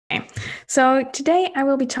So today I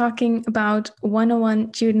will be talking about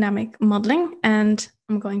 101 geodynamic modeling, and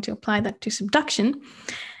I'm going to apply that to subduction.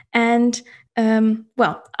 And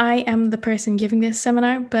I am the person giving this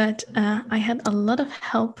seminar, but I had a lot of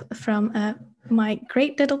help from my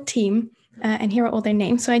great little team, and here are all their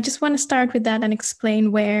names. So I just want to start with that and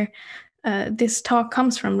explain where this talk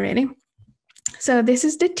comes from, really. So this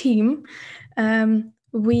is the team.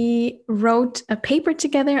 We wrote a paper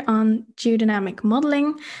together on geodynamic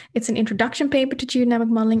modeling. It's an introduction paper to geodynamic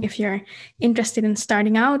modeling if you're interested in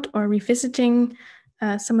starting out or revisiting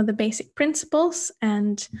some of the basic principles,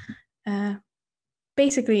 and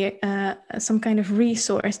basically some kind of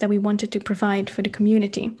resource that we wanted to provide for the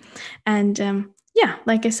community. And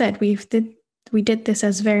like I said, we did this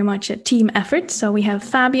as very much a team effort. So we have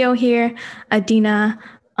Fabio here, Adina,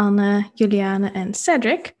 Anna, Juliana, and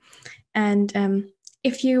Cedric. And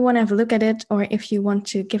if you want to have a look at it, or if you want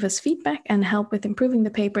to give us feedback and help with improving the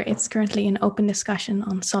paper, it's currently an open discussion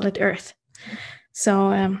on Solid Earth.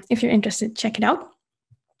 So if you're interested, check it out.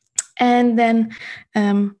 And then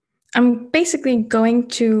I'm basically going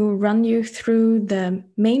to run you through the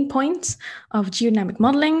main points of geodynamic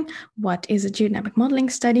modeling. What is a geodynamic modeling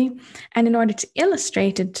study? And in order to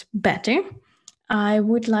illustrate it better, I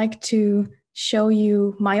would like to show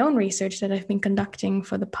you my own research that I've been conducting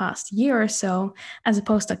for the past year or so as a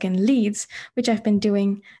postdoc in Leeds, which I've been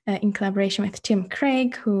doing in collaboration with Tim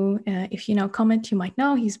Craig, who, if you know COMET, you might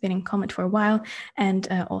know, he's been in COMET for a while, and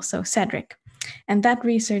also Cedric. And that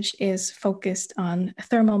research is focused on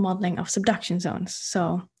thermal modeling of subduction zones.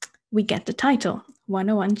 So we get the title,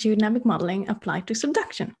 101 Geodynamic Modeling Applied to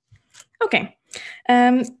Subduction. Okay.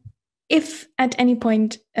 If at any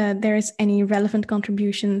point there is any relevant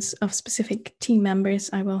contributions of specific team members,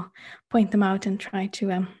 I will point them out and try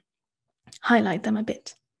to highlight them a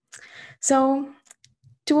bit. So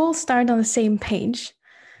to all start on the same page,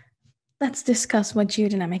 let's discuss what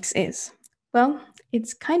geodynamics is. Well,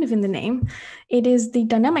 it's kind of in the name. It is the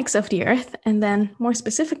dynamics of the Earth, and then more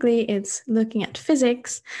specifically, it's looking at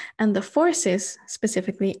physics and the forces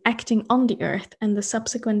specifically acting on the Earth and the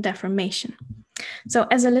subsequent deformation. So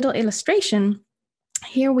as a little illustration,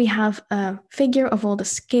 here we have a figure of all the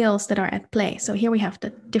scales that are at play. So here we have the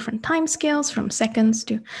different time scales from seconds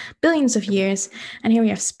to billions of years. And here we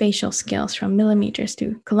have spatial scales from millimeters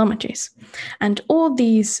to kilometers. And all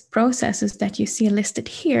these processes that you see listed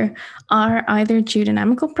here are either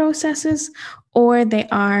geodynamical processes or they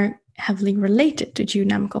are heavily related to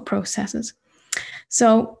geodynamical processes.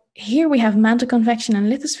 So here we have mantle convection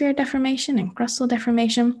and lithosphere deformation and crustal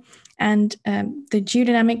deformation. And the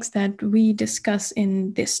geodynamics that we discuss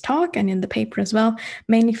in this talk and in the paper as well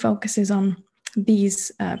mainly focuses on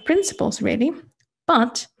these principles, really.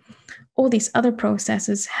 But all these other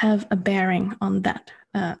processes have a bearing on that.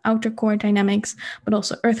 Outer core dynamics, but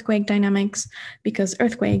also earthquake dynamics, because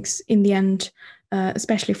earthquakes in the end,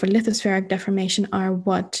 especially for lithospheric deformation, are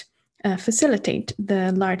what facilitate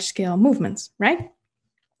the large-scale movements, right?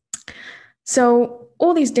 So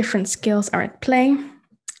all these different scales are at play.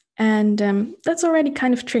 And that's already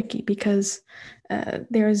kind of tricky because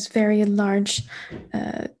there's very large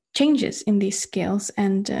changes in these scales,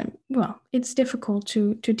 and it's difficult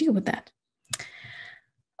to deal with that.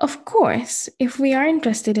 Of course, if we are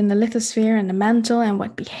interested in the lithosphere and the mantle and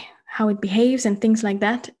how it behaves and things like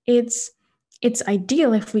that, it's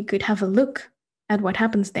ideal if we could have a look at what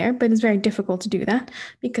happens there, but it's very difficult to do that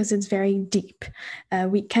because it's very deep.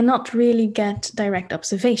 We cannot really get direct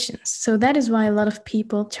observations. So that is why a lot of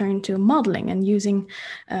people turn to modeling and using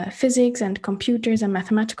physics and computers and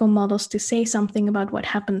mathematical models to say something about what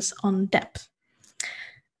happens on depth.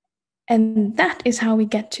 And that is how we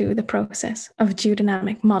get to the process of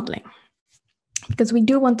geodynamic modeling. Because we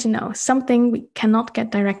do want to know something we cannot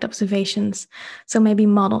get direct observations, so maybe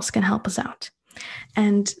models can help us out.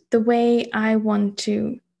 And the way I want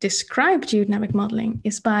to describe geodynamic modeling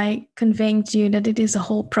is by conveying to you that it is a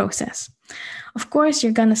whole process. Of course,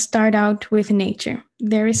 you're going to start out with nature.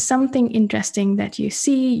 There is something interesting that you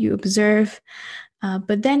see, you observe,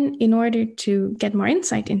 but then in order to get more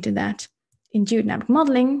insight into that, in geodynamic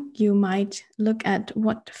modeling, you might look at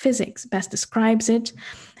what physics best describes it.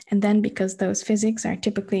 And then because those physics are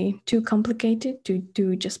typically too complicated to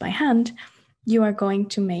do just by hand, you are going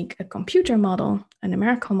to make a computer model, a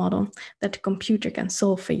numerical model that the computer can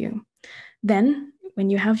solve for you. Then,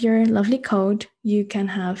 when you have your lovely code, you can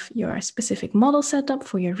have your specific model set up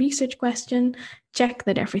for your research question, check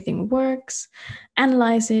that everything works,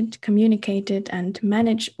 analyze it, communicate it, and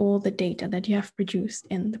manage all the data that you have produced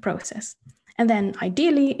in the process. And then,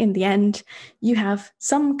 ideally, in the end, you have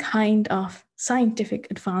some kind of scientific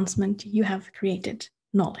advancement. You have created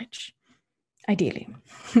knowledge. ideally.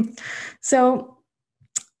 So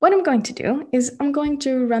what I'm going to do is I'm going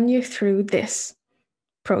to run you through this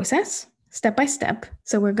process step by step.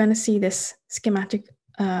 So we're going to see this schematic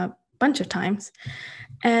a bunch of times,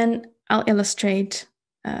 and I'll illustrate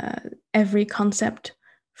every concept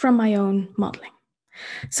from my own modeling.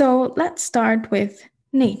 So let's start with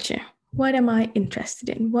nature. What am I interested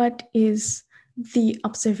in? What is the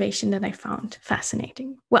observation that I found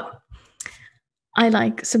fascinating? Well, I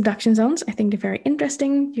like subduction zones. I think they're very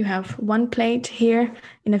interesting. You have one plate here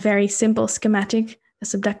in a very simple schematic, a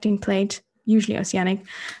subducting plate, usually oceanic,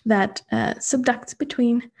 that subducts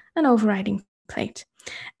between an overriding plate.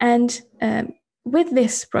 And with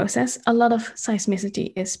this process, a lot of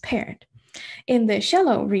seismicity is paired. In the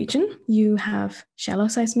shallow region, you have shallow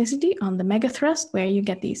seismicity on the megathrust, where you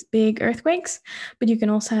get these big earthquakes, but you can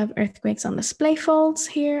also have earthquakes on the splay faults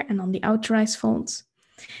here and on the outer ice faults.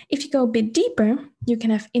 If you go a bit deeper, you can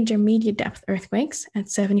have intermediate depth earthquakes at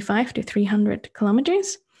 75 to 300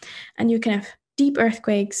 kilometers, and you can have deep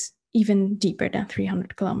earthquakes even deeper than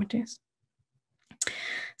 300 kilometers.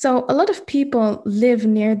 So a lot of people live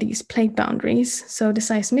near these plate boundaries, so the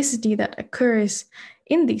seismicity that occurs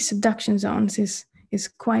in these subduction zones is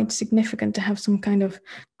quite significant to have some kind of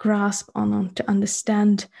grasp on to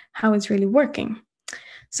understand how it's really working.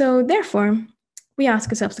 So therefore, we ask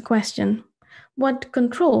ourselves the question, what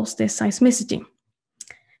controls this seismicity?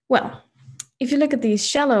 Well, if you look at these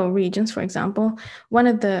shallow regions, for example, one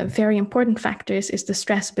of the very important factors is the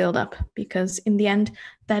stress buildup, because in the end,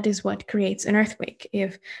 that is what creates an earthquake.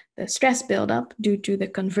 If the stress buildup due to the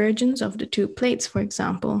convergence of the two plates, for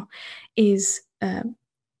example, is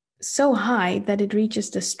so high that it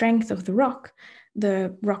reaches the strength of the rock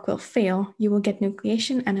will fail, you will get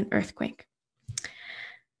nucleation and an earthquake.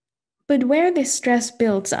 But where this stress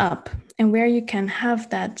builds up and where you can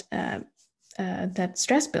have that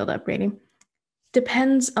stress buildup really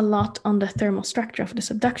depends a lot on the thermal structure of the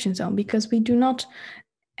subduction zone, because we do not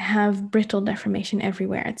have brittle deformation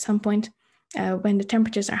everywhere. At some point, when the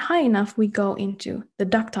temperatures are high enough, we go into the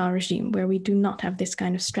ductile regime where we do not have this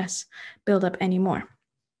kind of stress buildup anymore.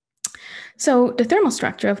 So the thermal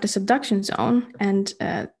structure of the subduction zone and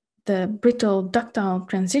the brittle ductile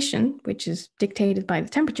transition, which is dictated by the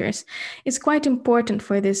temperatures, is quite important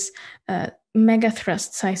for this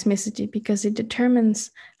megathrust seismicity, because it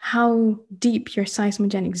determines how deep your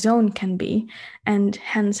seismogenic zone can be, and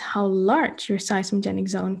hence how large your seismogenic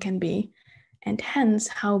zone can be, and hence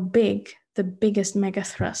how big the biggest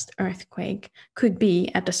megathrust earthquake could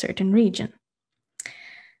be at a certain region.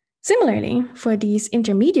 Similarly, for these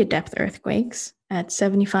intermediate depth earthquakes at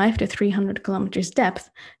 75 to 300 kilometers depth,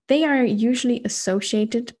 they are usually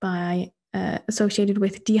associated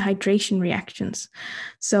with dehydration reactions.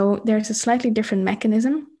 So there's a slightly different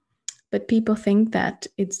mechanism, but people think that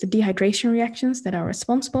it's the dehydration reactions that are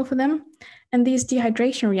responsible for them. And these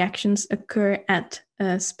dehydration reactions occur at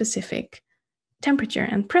a specific temperature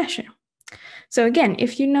and pressure. So again,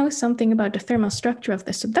 if you know something about the thermal structure of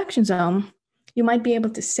the subduction zone, you might be able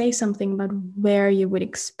to say something about where you would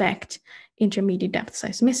expect intermediate depth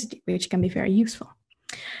seismicity, which can be very useful.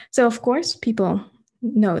 So of course, people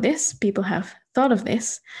know this, people have thought of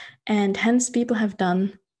this, and hence people have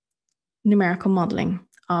done numerical modeling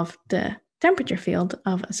of the temperature field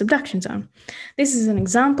of a subduction zone. This is an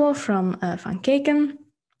example from Van Keken,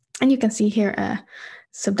 and you can see here a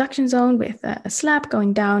subduction zone with a slab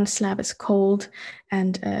going down. Slab is cold,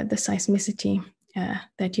 and the seismicity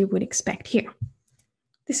that you would expect here.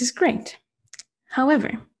 This is great.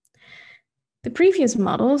 However, the previous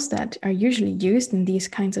models that are usually used in these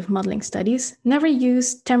kinds of modeling studies never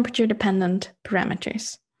use temperature-dependent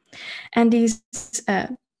parameters. And these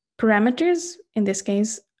parameters, in this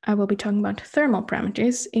case, I will be talking about thermal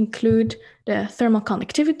parameters, include the thermal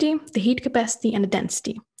conductivity, the heat capacity, and the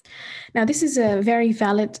density. Now, this is a very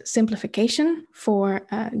valid simplification for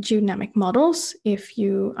geodynamic models if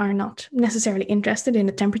you are not necessarily interested in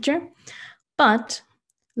the temperature, but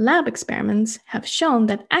lab experiments have shown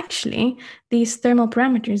that actually these thermal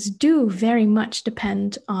parameters do very much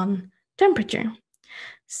depend on temperature.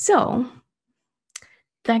 So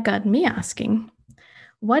that got me asking,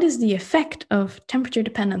 what is the effect of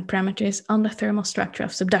temperature-dependent parameters on the thermal structure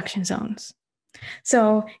of subduction zones?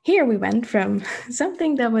 So here we went from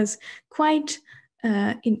something that was quite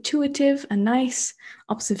intuitive, a nice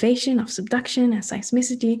observation of subduction and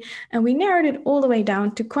seismicity, and we narrowed it all the way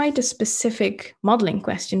down to quite a specific modeling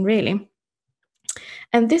question, really.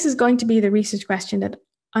 And this is going to be the research question that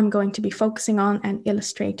I'm going to be focusing on and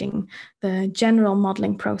illustrating the general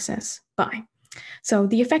modeling process by. So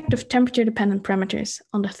the effect of temperature-dependent parameters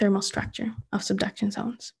on the thermal structure of subduction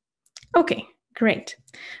zones. Okay, Great.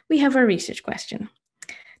 We have a research question.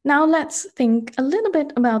 Now let's think a little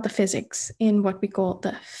bit about the physics in what we call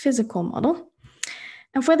the physical model.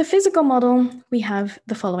 And for the physical model, we have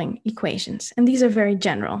the following equations, and these are very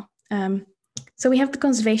general. So we have the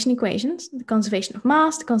conservation equations, the conservation of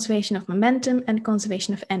mass, the conservation of momentum, and the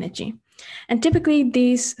conservation of energy. And typically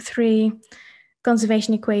these three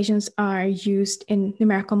conservation equations are used in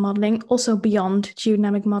numerical modeling, also beyond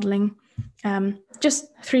geodynamic modeling. Just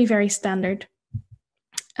three very standard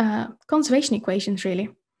conservation equations, really.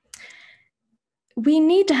 We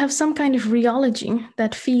need to have some kind of rheology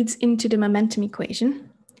that feeds into the momentum equation.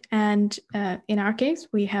 And in our case,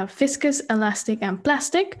 we have viscous, elastic, and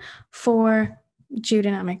plastic for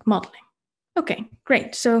geodynamic modeling. Okay,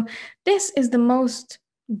 great. So this is the most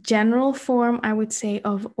general form, I would say,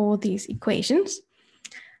 of all these equations.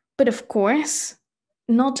 But of course,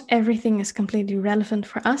 not everything is completely relevant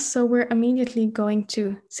for us. So we're immediately going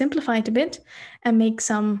to simplify it a bit and make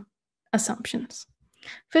some assumptions.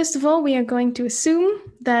 First of all, we are going to assume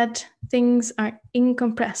that things are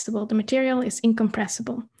incompressible. The material is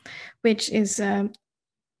incompressible, which is a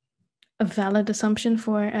valid assumption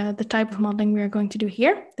for the type of modeling we are going to do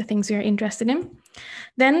here, the things we are interested in.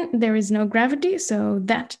 Then there is no gravity, so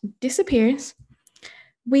that disappears.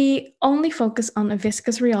 We only focus on a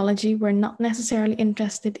viscous rheology. We're not necessarily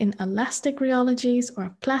interested in elastic rheologies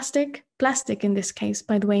or plastic. Plastic in this case,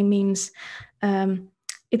 by the way, means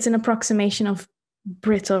it's an approximation of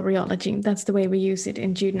brittle rheology. That's the way we use it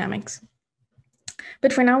in geodynamics.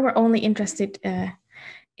 But for now, we're only interested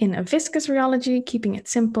in a viscous rheology, keeping it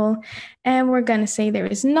simple. And we're going to say there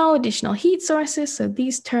is no additional heat sources. So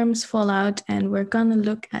these terms fall out, and we're going to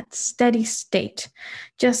look at steady state,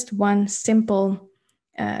 just one simple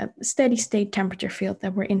steady state temperature field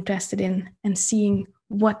that we're interested in, and seeing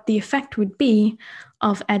what the effect would be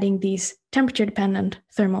of adding these temperature dependent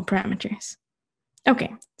thermal parameters.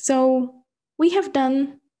 Okay, so we have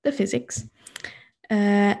done the physics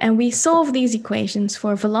and we solve these equations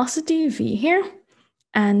for velocity v here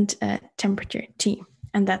and temperature T.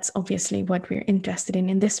 And that's obviously what we're interested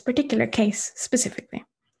in this particular case specifically.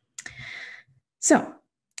 So,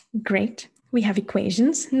 great, we have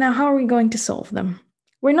equations. Now, how are we going to solve them?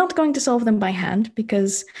 We're not going to solve them by hand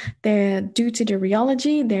because they're due to the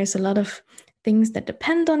rheology. There's a lot of things that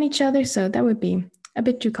depend on each other, so that would be a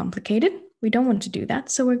bit too complicated. We don't want to do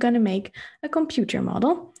that, so we're going to make a computer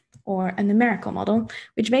model or a numerical model,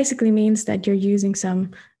 which basically means that you're using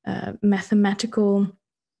some mathematical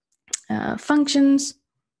functions,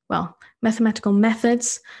 well, mathematical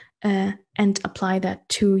methods, and apply that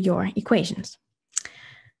to your equations.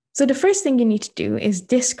 So the first thing you need to do is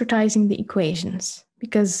discretizing the equations,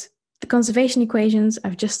 because the conservation equations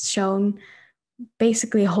I've just shown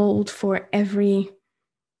basically hold for every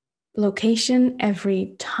location,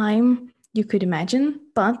 every time you could imagine.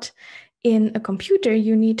 But in a computer,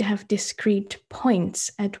 you need to have discrete points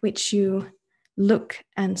at which you look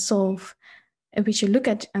and solve, at which you look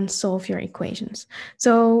at and solve your equations.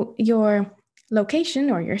 So your location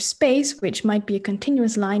or your space, which might be a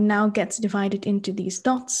continuous line, now gets divided into these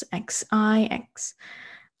dots, xi,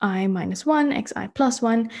 xi minus 1, xi plus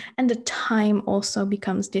 1, and the time also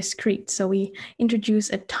becomes discrete. So we introduce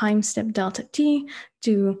a time step delta t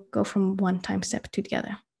to go from one time step to the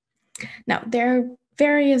other. Now, there are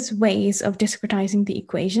various ways of discretizing the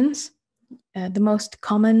equations. The most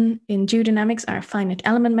common in geodynamics are finite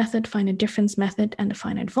element method, finite difference method, and the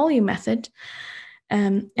finite volume method.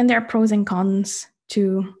 And there are pros and cons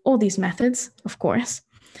to all these methods, of course.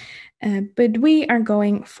 But we are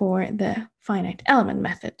going for the finite element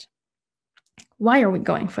method. Why are we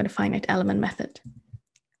going for the finite element method?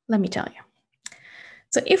 Let me tell you.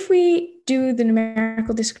 So if we do the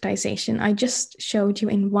numerical discretization, I just showed you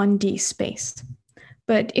in 1D space.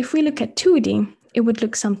 But if we look at 2D, it would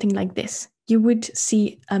look something like this. You would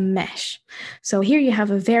see a mesh. So here you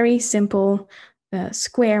have a very simple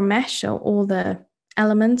square mesh. So all the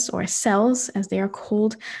elements or cells, as they are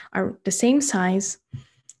called, are the same size.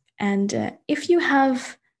 And if you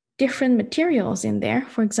have different materials in there,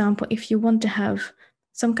 for example, if you want to have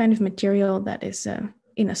some kind of material that is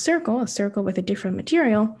in a circle with a different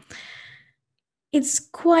material, it's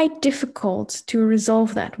quite difficult to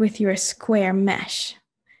resolve that with your square mesh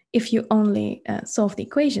if you only solve the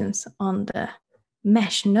equations on the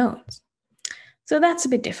mesh nodes. So that's a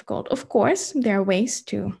bit difficult. Of course, there are ways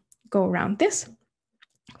to go around this.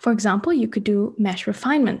 For example, you could do mesh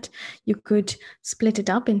refinement. You could split it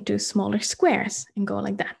up into smaller squares and go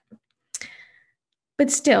like that.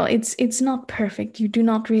 But still, it's not perfect. You do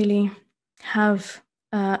not really have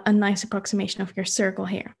a nice approximation of your circle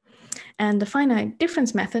here. And the finite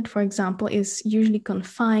difference method, for example, is usually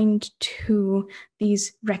confined to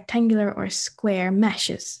these rectangular or square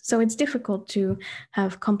meshes. So it's difficult to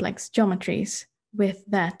have complex geometries with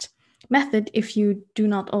that method if you do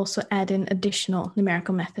not also add in additional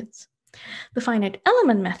numerical methods. The finite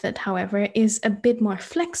element method, however, is a bit more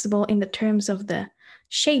flexible in the terms of the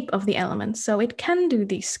shape of the elements. So it can do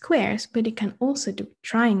these squares, but it can also do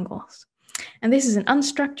triangles. And this is an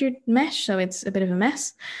unstructured mesh, so it's a bit of a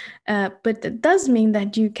mess. But it does mean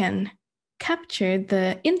that you can capture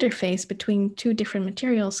the interface between two different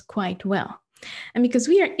materials quite well. And because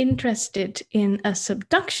we are interested in a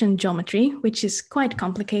subduction geometry, which is quite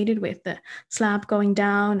complicated with the slab going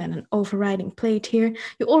down and an overriding plate here,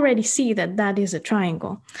 you already see that that is a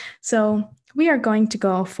triangle. So we are going to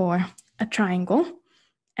go for a triangle,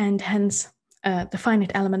 and hence the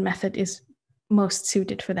finite element method is most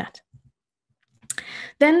suited for that.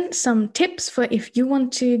 Then some tips for if you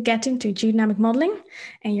want to get into geodynamic modeling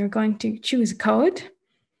and you're going to choose a code.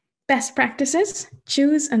 Best practices,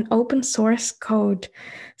 choose an open source code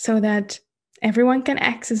so that everyone can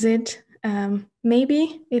access it.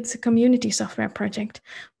 Maybe it's a community software project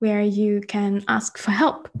where you can ask for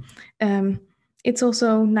help. It's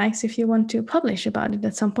also nice if you want to publish about it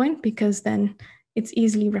at some point, because then it's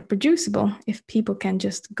easily reproducible if people can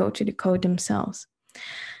just go to the code themselves.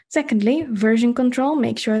 Secondly, version control.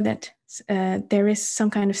 Make sure that there is some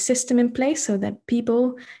kind of system in place so that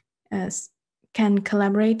people can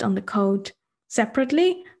collaborate on the code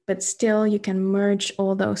separately, but still you can merge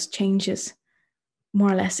all those changes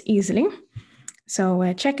more or less easily.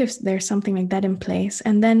 So check if there's something like that in place.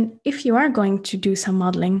 And then if you are going to do some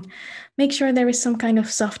modeling, make sure there is some kind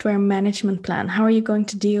of software management plan. How are you going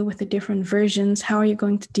to deal with the different versions? How are you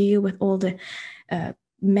going to deal with all the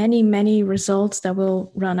many results that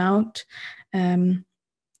will run out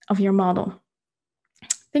of your model?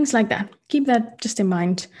 Things like that. Keep that just in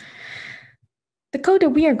mind. The code that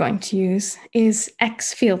we are going to use is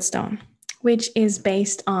X Fieldstone, which is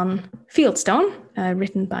based on Fieldstone,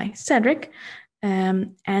 written by Cedric.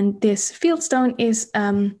 And this Fieldstone is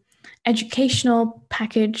educational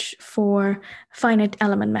package for finite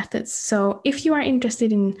element methods. So if you are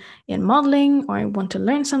interested in modeling or want to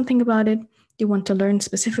learn something about it, you want to learn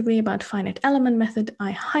specifically about finite element method,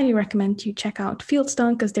 I highly recommend you check out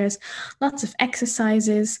Fieldstone, because there's lots of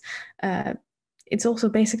exercises. It's also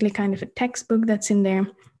basically kind of a textbook that's in there,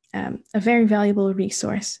 a very valuable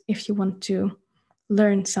resource if you want to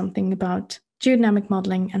learn something about geodynamic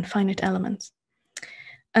modeling and finite elements.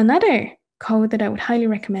 Another code that I would highly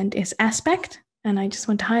recommend is Aspect. And I just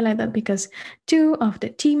want to highlight that because two of the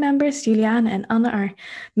team members, Juliana and Anna, are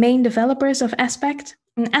main developers of Aspect.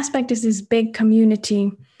 And Aspect is this big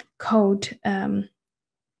community code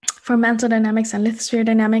for mantle dynamics and lithosphere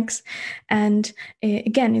dynamics. And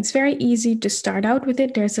again, it's very easy to start out with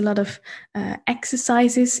it. There's a lot of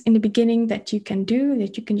exercises in the beginning that you can do,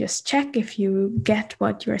 that you can just check if you get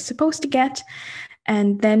what you're supposed to get.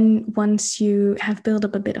 And then once you have built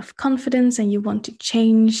up a bit of confidence and you want to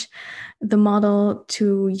change the model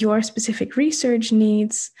to your specific research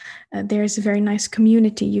needs, there's a very nice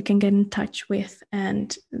community you can get in touch with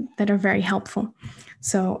and that are very helpful.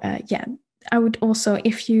 So yeah, I would also,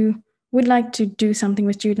 if you would like to do something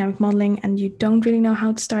with geodynamic modeling and you don't really know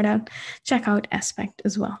how to start out, check out Aspect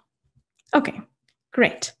as well. Okay,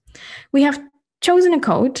 great. We have chosen a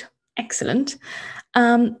code. Excellent.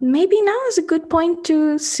 Maybe now is a good point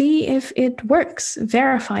to see if it works,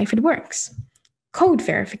 verify if it works. Code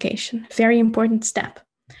verification, very important step.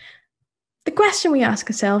 The question we ask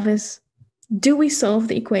ourselves is, do we solve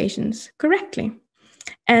the equations correctly?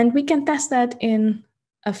 And we can test that in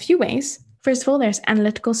a few ways. First of all, there's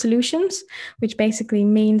analytical solutions, which basically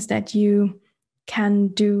means that you can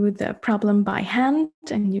do the problem by hand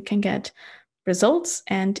and you can get results.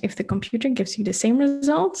 And if the computer gives you the same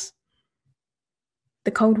results, the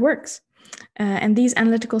code works. And these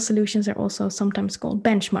analytical solutions are also sometimes called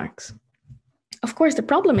benchmarks. Of course, the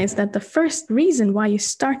problem is that the first reason why you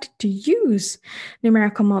started to use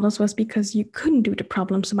numerical models was because you couldn't do the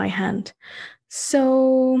problems by hand.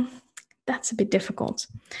 So that's a bit difficult,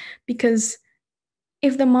 because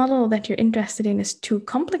if the model that you're interested in is too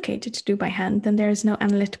complicated to do by hand, then there is no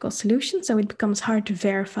analytical solution, so it becomes hard to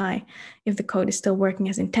verify if the code is still working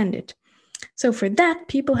as intended. So for that,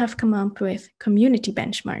 people have come up with community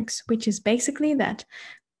benchmarks, which is basically that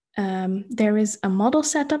there is a model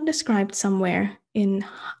setup described somewhere in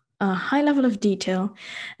a high level of detail,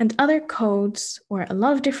 and other codes, or a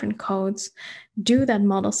lot of different codes, do that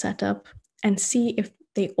model setup and see if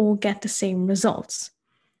they all get the same results.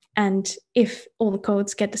 And if all the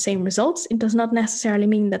codes get the same results, it does not necessarily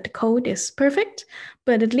mean that the code is perfect,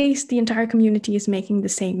 but at least the entire community is making the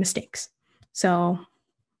same mistakes. So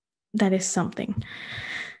that is something.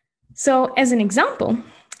 So as an example,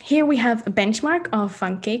 here we have a benchmark of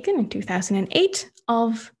Van Keken in 2008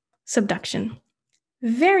 of subduction.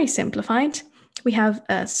 Very simplified. We have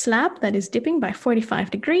a slab that is dipping by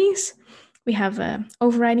 45 degrees. We have an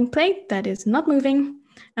overriding plate that is not moving,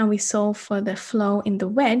 and we solve for the flow in the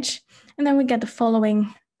wedge, and then we get the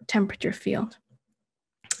following temperature field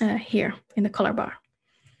here in the color bar.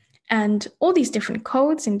 And all these different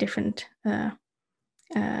codes in different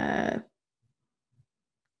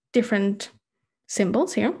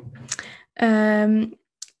symbols here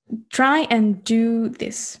try and do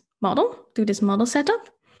this model setup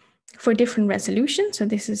for different resolution. So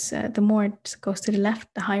this is the more it goes to the left,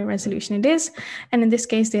 the higher resolution it is. And in this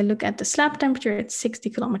case, they look at the slab temperature at 60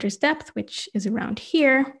 kilometers depth, which is around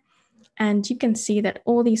here. And you can see that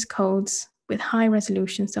all these codes with high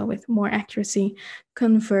resolution, so with more accuracy,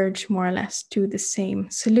 converge more or less to the same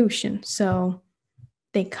solution. So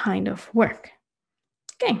they kind of work.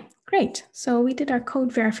 Okay, great. So we did our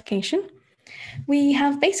code verification. We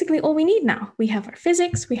have basically all we need now. We have our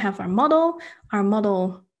physics, we have our model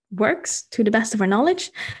works to the best of our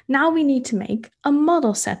knowledge. Now we need to make a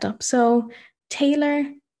model setup. So tailor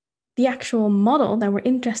the actual model that we're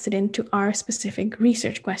interested in to our specific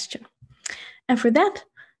research question. And for that,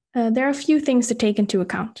 there are a few things to take into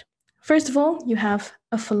account. First of all, you have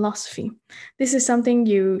a philosophy. This is something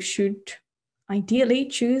you should ideally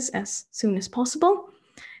choose as soon as possible,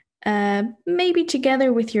 maybe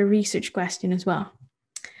together with your research question as well.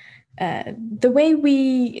 The way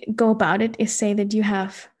we go about it is say that you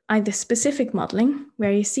have either specific modeling,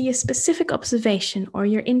 where you see a specific observation or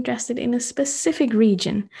you're interested in a specific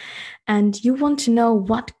region, and you want to know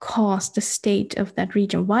what caused the state of that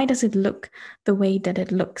region. Why does it look the way that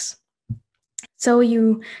it looks? So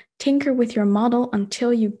you tinker with your model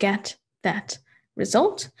until you get that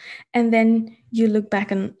result, and then you look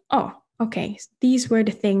back and, oh, okay, these were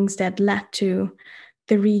the things that led to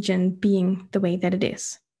the region being the way that it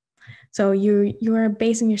is. So you are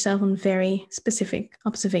basing yourself on very specific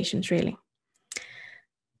observations, really.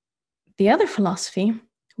 The other philosophy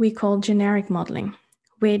we call generic modeling,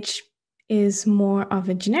 which is more of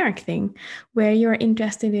a generic thing, where you're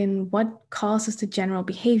interested in what causes the general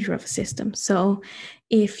behavior of a system. So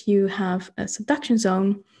if you have a subduction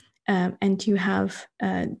zone and you have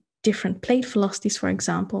different plate velocities, for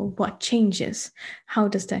example, what changes? How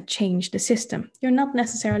does that change the system? You're not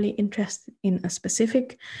necessarily interested in a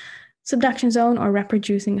specific subduction zone or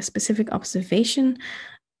reproducing a specific observation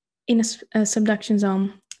in a subduction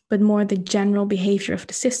zone, but more the general behavior of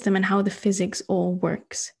the system and how the physics all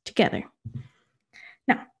works together.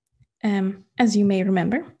 Now, as you may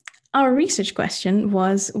remember, our research question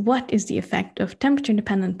was, what is the effect of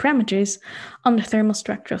temperature-independent parameters on the thermal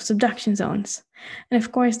structure of subduction zones? And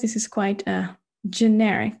of course, this is quite a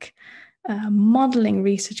generic modeling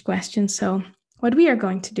research question. So what we are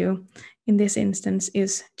going to do in this instance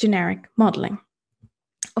is generic modeling.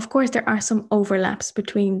 Of course, there are some overlaps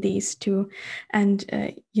between these two, and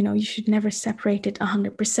you should never separate it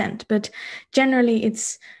 100%, but generally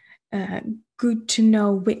it's good to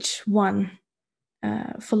know which one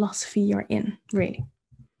philosophy you're in, really.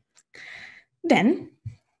 Then,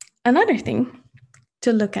 another thing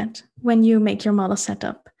to look at when you make your model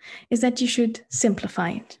setup is that you should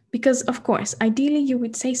simplify it. Because, of course, ideally you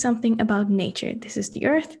would say something about nature. This is the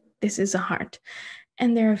Earth, this is a heart.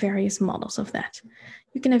 And there are various models of that.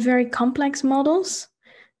 You can have very complex models.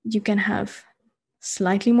 You can have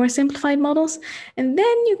slightly more simplified models. And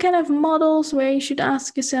then you can have models where you should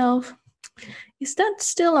ask yourself, is that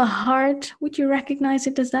still a heart? Would you recognize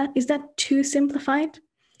it as that? Is that too simplified?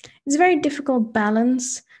 It's a very difficult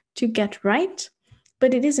balance to get right,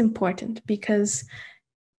 but it is important because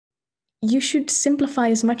you should simplify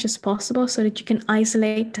as much as possible so that you can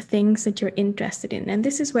isolate the things that you're interested in. And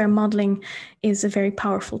this is where modeling is a very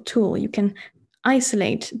powerful tool. You can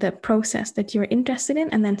isolate the process that you're interested in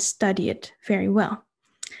and then study it very well.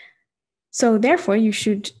 So therefore, you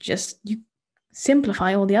should just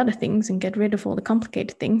simplify all the other things and get rid of all the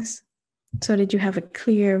complicated things so that you have a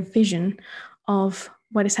clear vision of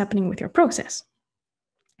what is happening with your process.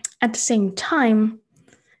 At the same time,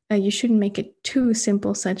 you shouldn't make it too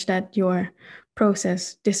simple such that your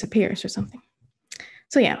process disappears or something.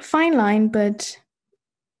 So yeah, fine line, but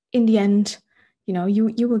in the end,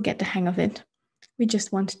 you will get the hang of it. We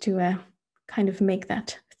just wanted to kind of make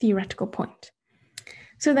that theoretical point.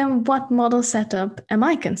 So then what model setup am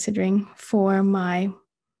I considering for my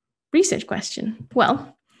research question?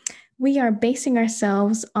 Well, we are basing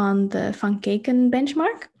ourselves on the Van Keken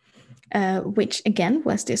benchmark, which again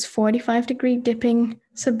was this 45-degree dipping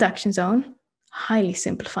subduction zone, highly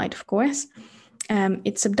simplified, of course.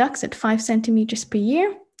 It subducts at 5 centimeters per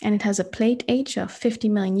year, and it has a plate age of 50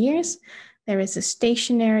 million years. There is a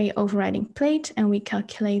stationary overriding plate, and we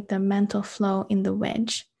calculate the mantle flow in the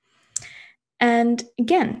wedge. And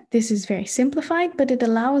again, this is very simplified, but it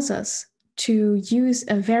allows us to use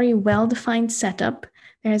a very well-defined setup.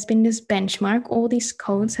 There has been this benchmark. All these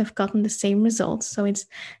codes have gotten the same results. So it's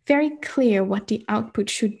very clear what the output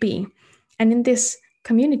should be. And in this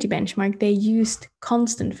community benchmark, they used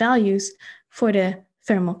constant values for the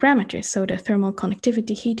thermal parameters. So the thermal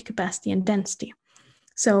conductivity, heat capacity, and density.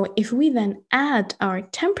 So if we then add our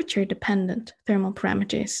temperature-dependent thermal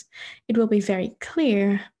parameters, it will be very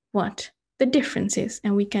clear what the difference is,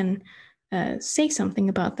 and we can say something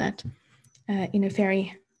about that in a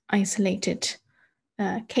very isolated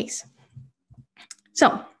case.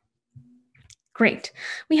 So, great.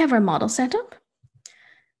 We have our model set up.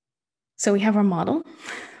 So we have our model,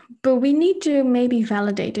 but we need to maybe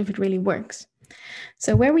validate if it really works.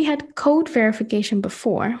 So where we had code verification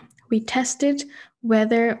before, we tested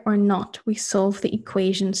whether or not we solve the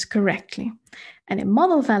equations correctly. And in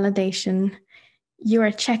model validation, you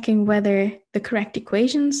are checking whether the correct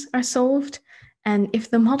equations are solved and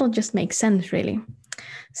if the model just makes sense, really.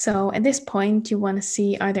 So at this point, you want to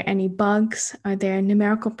see, are there any bugs? Are there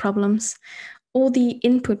numerical problems? All the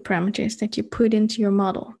input parameters that you put into your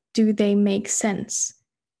model, do they make sense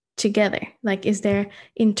together? Like, is there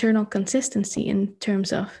internal consistency in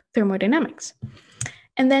terms of thermodynamics?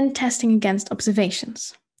 And then testing against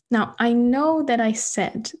observations. Now, I know that I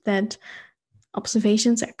said that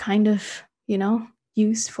observations are kind of,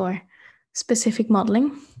 used for specific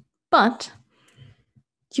modeling, but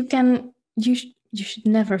you should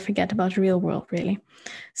never forget about real world, really.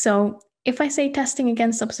 So if I say testing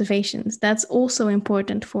against observations, that's also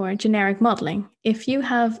important for generic modeling. If you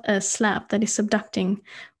have a slab that is subducting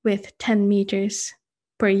with 10 meters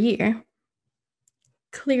per year,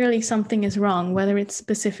 clearly something is wrong, whether it's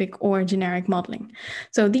specific or generic modeling.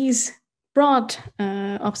 So these broad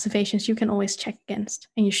observations you can always check against,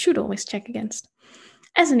 and you should always check against.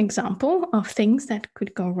 As an example of things that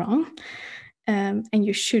could go wrong, and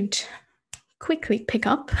you should quickly pick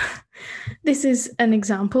up, this is an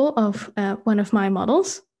example of one of my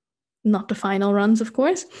models, not the final runs, of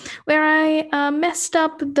course, where I messed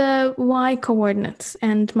up the y coordinates,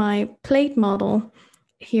 and my plate model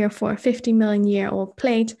here for a 50 million year old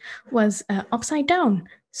plate was upside down.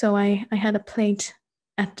 So I had a plate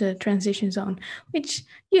at the transition zone, which,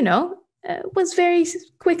 was very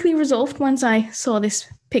quickly resolved once I saw this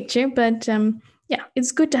picture. But yeah,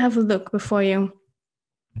 it's good to have a look before you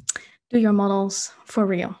do your models for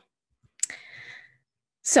real.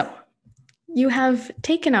 So you have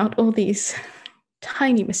taken out all these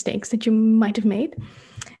tiny mistakes that you might have made.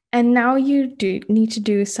 And now you do need to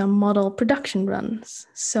do some model production runs.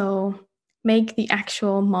 So make the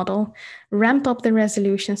actual model, ramp up the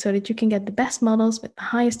resolution so that you can get the best models with the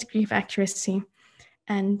highest degree of accuracy,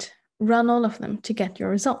 and run all of them to get your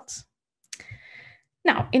results.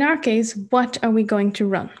 Now, in our case, what are we going to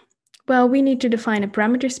run? Well, we need to define a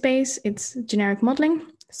parameter space. It's generic modeling.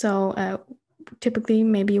 So typically,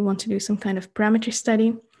 maybe you want to do some kind of parameter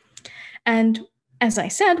study. And as I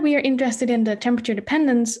said, we are interested in the temperature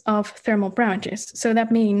dependence of thermal parameters. So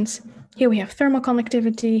that means here we have thermal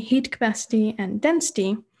conductivity, heat capacity, and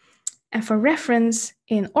density. And for reference,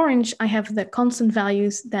 in orange, I have the constant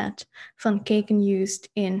values that Van Keken used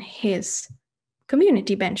in his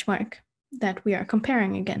community benchmark that we are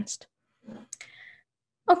comparing against.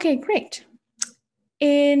 Okay, great.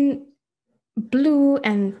 In blue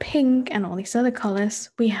and pink and all these other colors,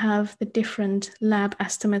 we have the different lab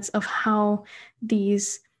estimates of how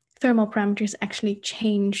these thermal parameters actually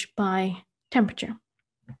change by temperature.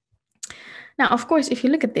 Now, of course, if you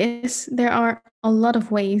look at this, there are a lot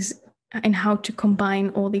of ways in how to combine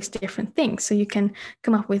all these different things. So you can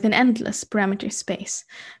come up with an endless parameter space,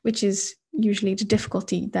 which is usually the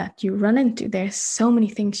difficulty that you run into. There's so many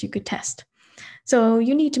things you could test. So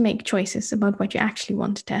you need to make choices about what you actually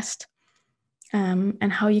want to test.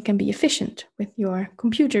 And how you can be efficient with your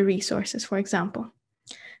computer resources, for example.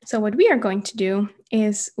 So what we are going to do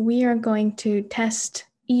is we are going to test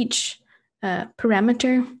each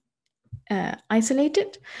parameter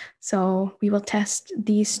isolated. So we will test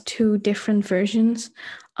these two different versions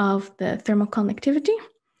of the thermal conductivity,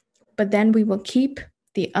 but then we will keep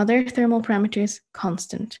the other thermal parameters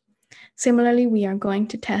constant. Similarly, we are going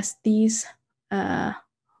to test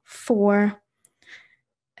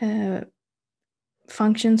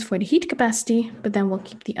functions for the heat capacity, but then we'll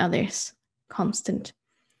keep the others constant.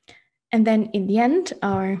 And then in the end,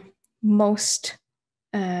 our most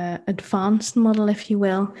advanced model, if you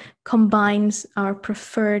will, combines our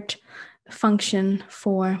preferred function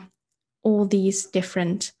for all these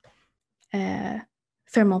different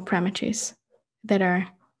thermal parameters that are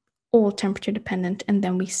all temperature dependent, and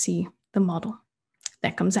then we see the model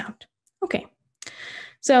that comes out. Okay,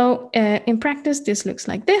 so in practice, this looks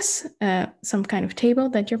like this, some kind of table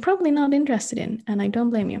that you're probably not interested in, and I don't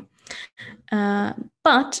blame you.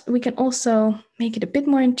 But we can also make it a bit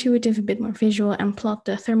more intuitive, a bit more visual, and plot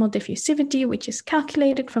the thermal diffusivity, which is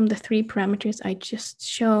calculated from the 3 parameters I just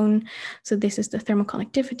shown. So this is the thermal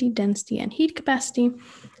conductivity, density, and heat capacity.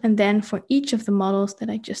 And then for each of the models that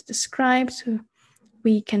I just described, so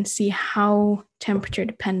we can see how temperature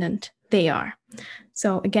dependent they are.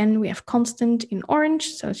 So again, we have constant in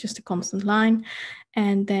orange, so it's just a constant line.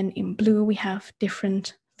 And then in blue, we have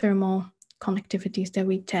different thermal conductivities that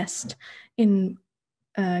we test. In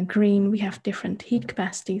green, we have different heat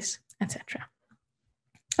capacities, etc.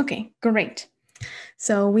 Okay, great.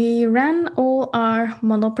 So we ran all our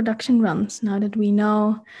model production runs now that we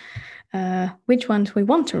know which ones we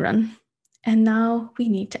want to run. And now we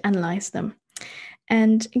need to analyze them.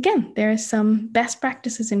 And again, there are some best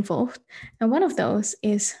practices involved. And one of those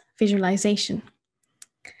is visualization.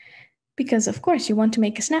 Because of course you want to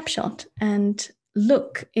make a snapshot and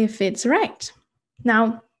look if it's right.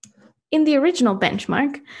 Now, in the original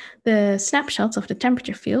benchmark, the snapshots of the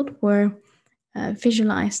temperature field were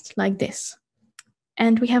visualized like this.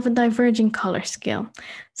 And we have a diverging color scale.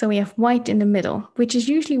 So we have white in the middle, which is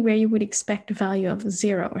usually where you would expect a value of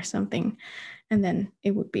 0 or something. And then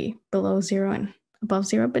it would be below 0 and above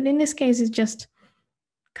 0. But in this case, it's just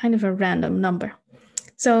kind of a random number.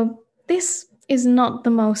 So this is not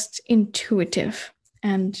the most intuitive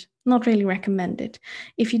and not really recommended.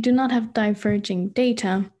 If you do not have diverging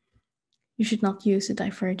data, you should not use a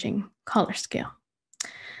diverging color scale.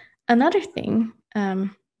 Another thing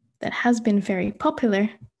that has been very popular,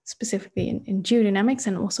 specifically in geodynamics,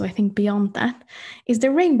 and also I think beyond that, is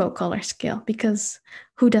the rainbow color scale, because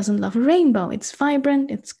who doesn't love a rainbow? It's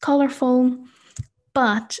vibrant, it's colorful,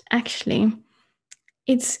 but actually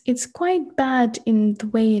it's quite bad in the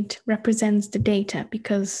way it represents the data,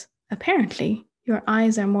 because apparently your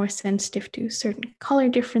eyes are more sensitive to certain color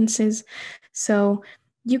differences. So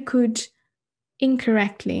you could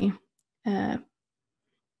incorrectly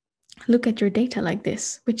look at your data like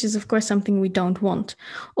this, which is of course something we don't want.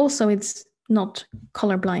 Also, it's not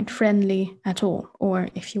colorblind friendly at all. Or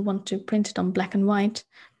if you want to print it on black and white,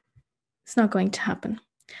 it's not going to happen.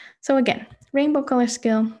 So again, rainbow color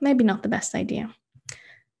scale, maybe not the best idea.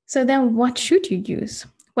 So then what should you use?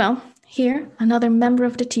 Well, here, another member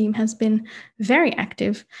of the team has been very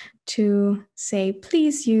active to say,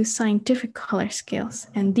 please use scientific color scales.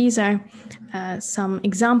 And these are some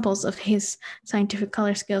examples of his scientific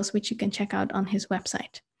color scales, which you can check out on his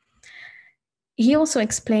website. He also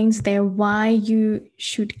explains there why you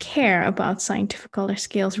should care about scientific color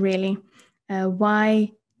scales, really.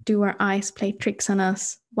 Why do our eyes play tricks on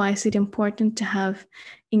us? Why is it important to have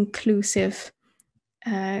inclusive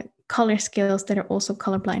color scales that are also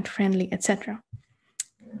colorblind friendly, etc.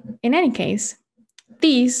 In any case,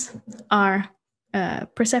 these are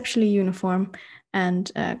perceptually uniform and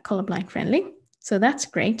colorblind friendly. So that's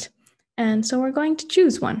great. And so we're going to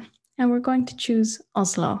choose one. And we're going to choose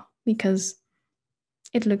Oslo because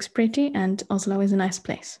it looks pretty and Oslo is a nice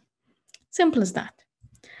place. Simple as that.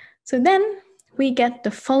 So then we get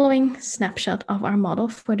the following snapshot of our model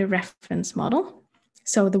for the reference model.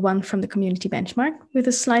 So the one from the community benchmark with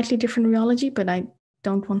a slightly different rheology, but I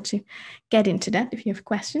don't want to get into that. If you have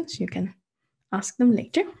questions, you can ask them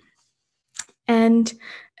later. And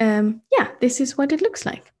yeah, this is what it looks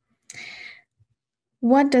like.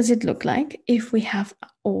 What does it look like if we have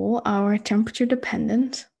all our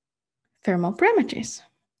temperature-dependent thermal parameters?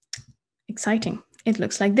 Exciting. It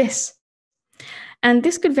looks like this. And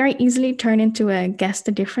this could very easily turn into a guess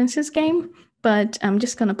the differences game, but I'm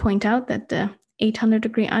just going to point out that the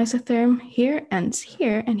 800-degree isotherm here ends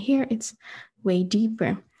here, and here it's way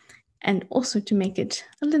deeper. And also to make it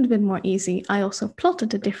a little bit more easy, I also plotted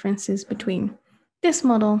the differences between this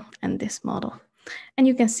model and this model. And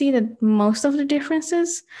you can see that most of the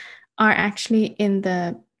differences are actually in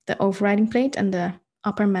the overriding plate and the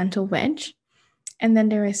upper mantle wedge. And then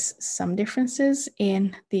there is some differences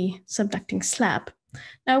in the subducting slab.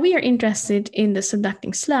 Now we are interested in the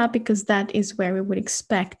subducting slab because that is where we would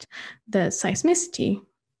expect the seismicity,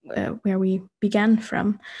 where we began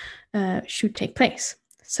from, should take place.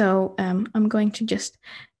 So I'm going to just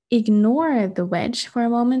ignore the wedge for a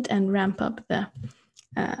moment and ramp up the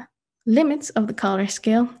limits of the color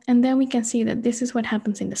scale. And then we can see that this is what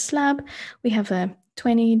happens in the slab. We have a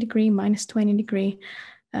 20 degree, minus 20 degree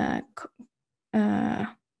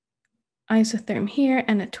isotherm here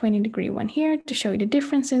and a 20 degree one here to show you the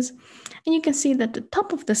differences. And you can see that the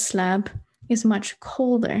top of the slab is much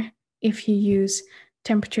colder if you use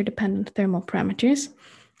temperature dependent thermal parameters,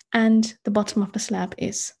 and the bottom of the slab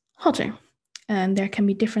is hotter, and there can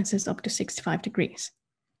be differences up to 65 degrees.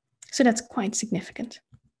 So that's quite significant.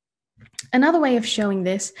 Another way of showing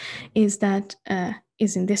this is that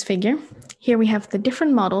is in this figure. Here we have the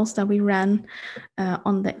different models that we ran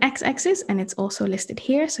on the x-axis, and it's also listed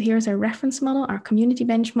here. So here's our reference model, our community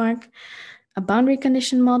benchmark, a boundary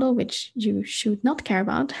condition model, which you should not care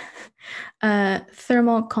about,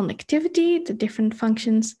 thermal conductivity, the different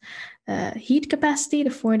functions, heat capacity, the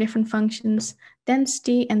 4 different functions,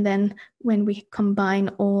 density, and then when we combine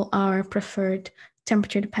all our preferred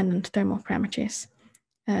temperature-dependent thermal parameters,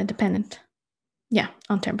 dependent,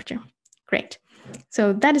 on temperature. Great.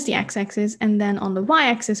 So that is the x-axis, and then on the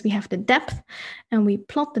y-axis we have the depth, and we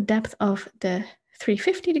plot the depth of the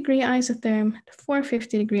 350 degree isotherm, the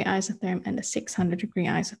 450 degree isotherm, and the 600 degree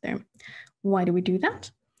isotherm. Why do we do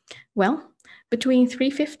that? Well, between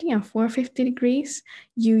 350 and 450 degrees,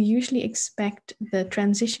 you usually expect the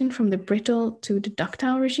transition from the brittle to the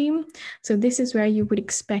ductile regime. So this is where you would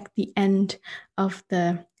expect the end of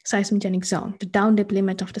the seismogenic zone, the down dip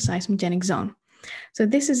limit of the seismogenic zone. So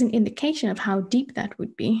this is an indication of how deep that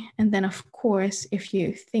would be. And then of course, if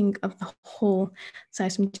you think of the whole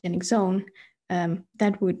seismogenic zone,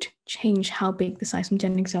 that would change how big the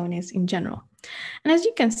seismogenic zone is in general. And as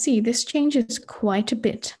you can see, this changes quite a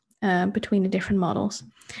bit between the different models.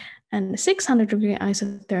 And the 600 degree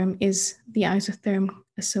isotherm is the isotherm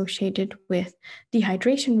associated with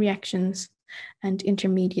dehydration reactions and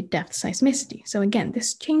intermediate depth seismicity. So again,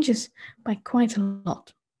 this changes by quite a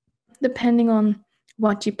lot, depending on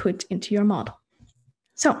what you put into your model.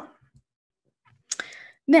 So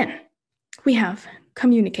then we have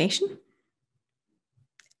communication.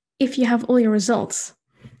 If you have all your results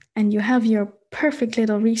and you have your perfect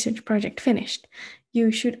little research project finished,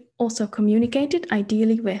 you should also communicate it,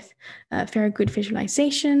 ideally with a very good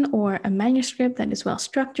visualization or a manuscript that is well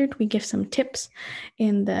structured. We give some tips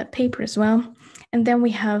in the paper as well. And then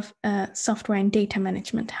we have software and data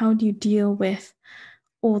management. How do you deal with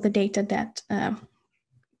all the data that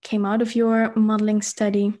came out of your modeling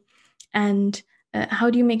study? And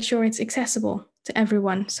how do you make sure it's accessible to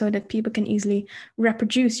everyone so that people can easily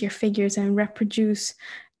reproduce your figures and reproduce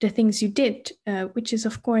the things you did, which is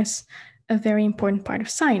of course a very important part of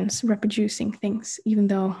science, reproducing things, even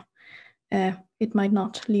though it might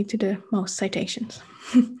not lead to the most citations.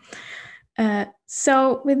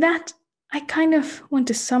 So with that, I kind of want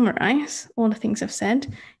to summarize all the things I've said.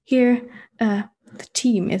 Here, the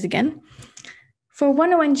team is again. For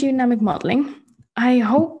 101 geodynamic modeling, I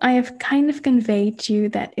hope I have kind of conveyed to you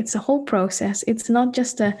that it's a whole process. It's not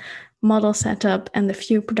just a model setup and the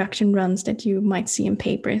few production runs that you might see in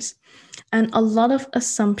papers. And a lot of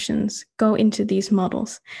assumptions go into these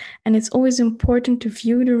models. And it's always important to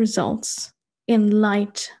view the results in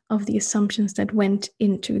light of the assumptions that went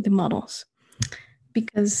into the models.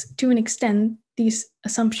 Because to an extent, these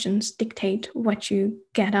assumptions dictate what you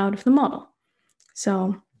get out of the model.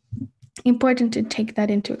 So important to take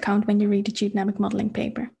that into account when you read the geodynamic modeling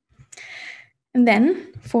paper. And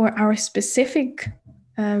then for our specific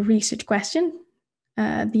research question,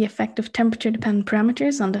 the effect of temperature-dependent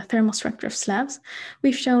parameters on the thermal structure of slabs,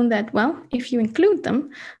 we've shown that, well, if you include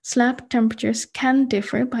them, slab temperatures can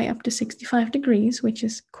differ by up to 65 degrees, which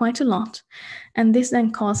is quite a lot. And this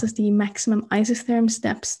then causes the maximum isotherm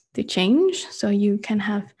steps to change. So you can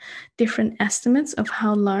have different estimates of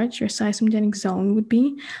how large your seismogenic zone would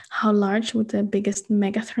be, how large would the biggest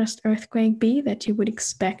megathrust earthquake be that you would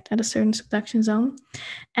expect at a certain subduction zone,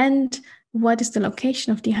 and what is the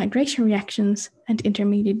location of dehydration reactions and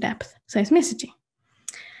intermediate depth seismicity.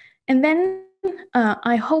 And then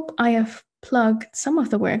I hope I have plugged some of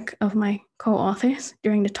the work of my co-authors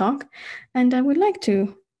during the talk, and I would like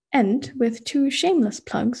to end with 2 shameless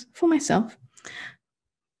plugs for myself.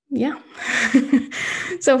 Yeah.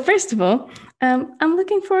 So first of all, I'm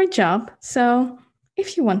looking for a job. So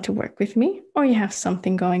if you want to work with me or you have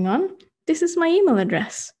something going on, this is my email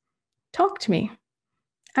address. Talk to me.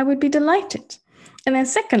 I would be delighted. And then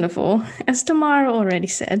second of all, as Tamara already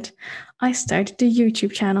said, I started the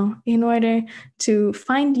YouTube channel in order to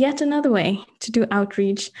find yet another way to do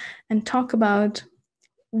outreach and talk about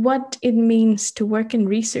what it means to work in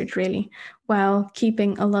research, really, while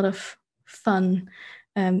keeping a lot of fun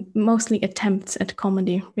mostly attempts at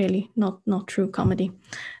comedy, really, not true comedy.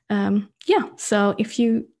 Yeah, so if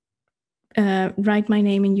you write my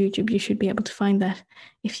name in YouTube, you should be able to find that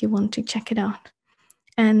if you want to check it out.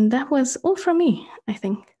 And that was all from me, I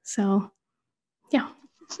think. So, yeah.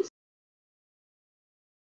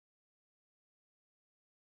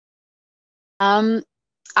 I'm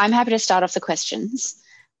happy to start off the questions.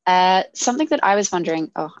 Something that I was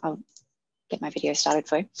wondering, I'll get my video started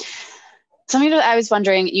for you. Something that I was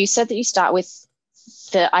wondering, you said that you start with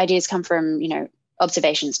the ideas come from,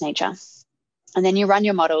 observations, nature. And then you run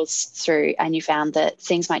your models through and you found that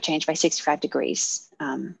things might change by 65 degrees.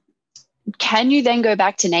 Can you then go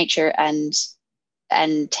back to nature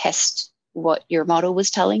and test what your model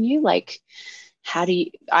was telling you? Like, how do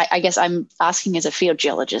you, I guess I'm asking as a field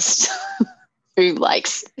geologist who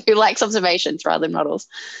likes observations rather than models.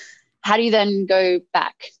 How do you then go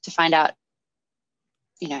back to find out,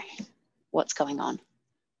 what's going on?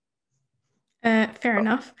 Fair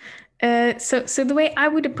enough. So the way I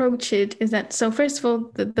would approach it is that, so first of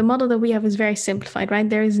all, the model that we have is very simplified, right?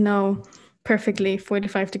 There is no perfectly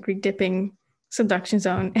 45-degree dipping subduction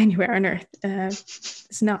zone anywhere on Earth.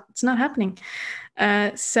 It's not happening.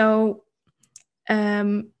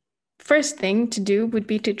 First thing to do would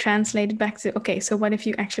be to translate it back to, okay, so what if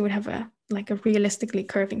you actually would have a realistically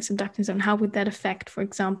curving subduction zone? How would that affect, for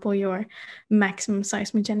example, your maximum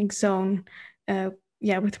seismogenic zone?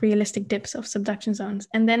 With realistic dips of subduction zones.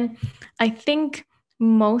 And then I think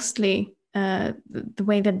mostly the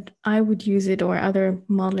way that I would use it, or other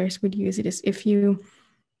modelers would use it, is if you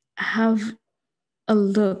have a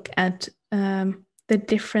look at the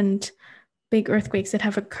different big earthquakes that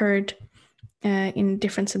have occurred in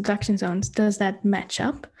different subduction zones. Does that match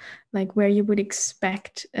up? Like where you would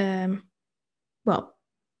expect, from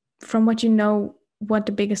what you know, what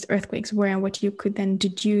the biggest earthquakes were and what you could then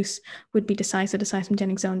deduce would be the size of the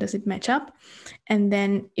seismogenic zone. Does it match up? And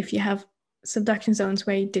then if you have subduction zones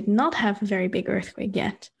where you did not have a very big earthquake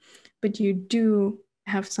yet, but you do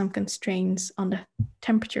have some constraints on the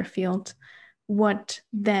temperature field, what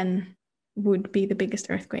then would be the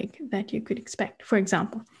biggest earthquake that you could expect, for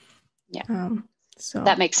example? Yeah. So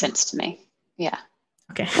that makes sense to me. Yeah.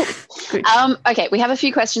 Okay. Good. Okay, we have a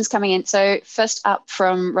few questions coming in. So first up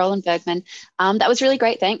from Roland Bergman. That was really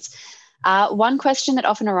great, thanks. One question that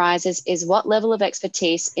often arises is what level of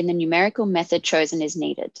expertise in the numerical method chosen is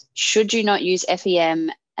needed? Should you not use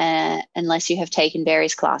FEM unless you have taken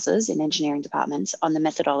various classes in engineering departments on the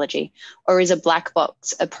methodology, or is a black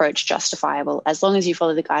box approach justifiable as long as you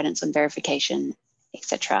follow the guidance on verification,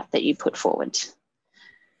 etc., that you put forward?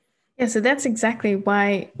 Yeah, so that's exactly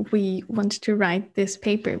why we wanted to write this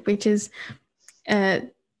paper, which is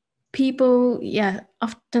people,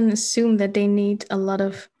 often assume that they need a lot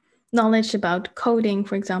of knowledge about coding,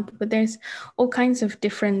 for example, but there's all kinds of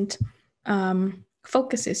different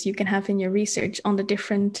focuses you can have in your research on the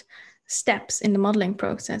different steps in the modeling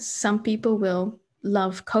process. Some people will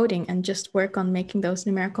love coding and just work on making those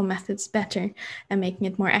numerical methods better and making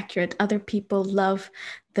it more accurate. Other people love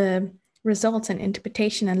the results and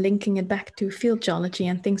interpretation and linking it back to field geology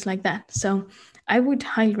and things like that. So I would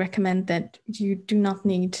highly recommend that you do not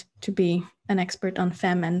need to be an expert on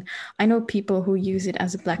FEM. And I know people who use it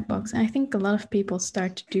as a black box. I think a lot of people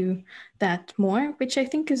start to do that more, which I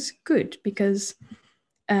think is good because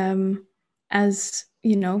as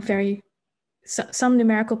you know, some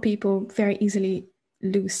numerical people very easily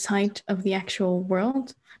lose sight of the actual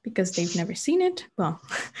world because they've never seen it. Well,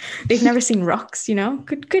 they've never seen rocks,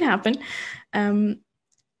 could happen.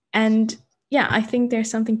 And yeah, I think there's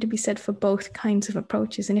something to be said for both kinds of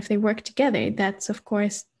approaches. And if they work together, that's of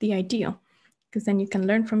course the ideal, because then you can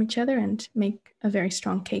learn from each other and make a very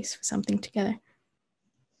strong case for something together.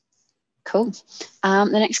 Cool. The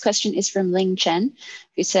next question is from Ling Chen,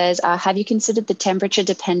 who says, have you considered the temperature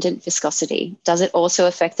dependent viscosity? Does it also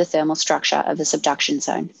affect the thermal structure of the subduction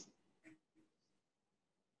zone?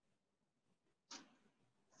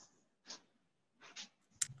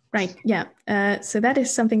 Right, yeah. So that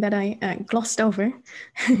is something that I glossed over.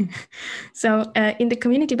 So in the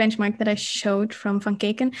community benchmark that I showed from Van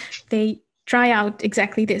Keken, they try out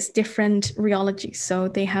exactly this, different rheologies. So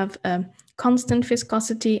they have constant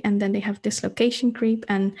viscosity, and then they have dislocation creep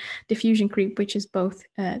and diffusion creep, which is both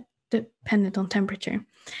dependent on temperature.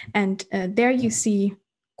 And there you see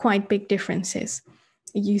quite big differences.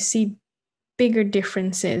 You see bigger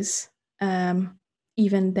differences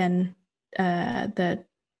even than the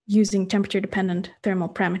using temperature-dependent thermal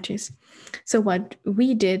parameters. So what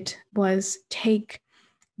we did was take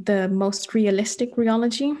the most realistic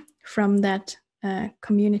rheology from that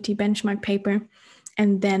community benchmark paper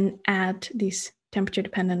and then add these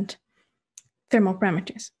temperature-dependent thermal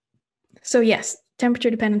parameters. So yes,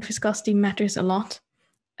 temperature-dependent viscosity matters a lot,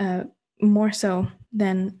 more so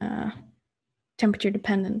than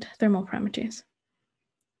temperature-dependent thermal parameters.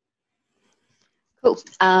 Cool.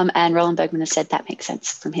 And Roland Bergman has said that makes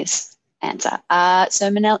sense from his answer.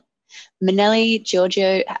 So Manelli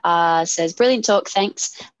Giorgio says, brilliant talk,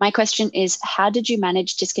 thanks. My question is, how did you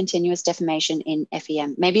manage discontinuous deformation in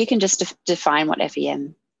FEM? Maybe you can just define what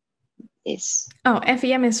FEM is. Oh,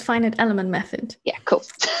 FEM is finite element method. Yeah, cool.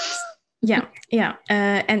 Yeah.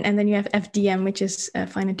 And then you have FDM, which is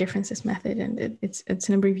finite differences method, and it's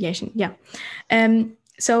an abbreviation. Yeah.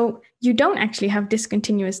 So you don't actually have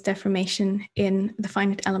discontinuous deformation in the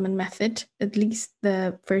finite element method, at least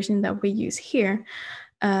the version that we use here,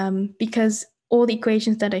 because all the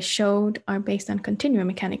equations that I showed are based on continuum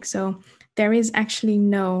mechanics. So there is actually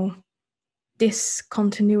no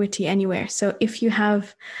discontinuity anywhere. So if you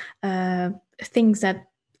have things that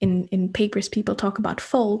in papers people talk about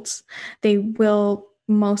faults, they will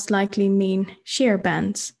most likely mean shear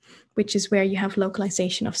bands, which is where you have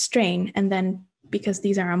localization of strain. And then because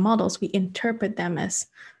these are our models, we interpret them as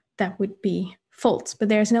that would be faults, but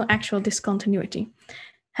there's no actual discontinuity.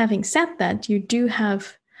 Having said that, you do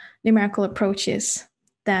have numerical approaches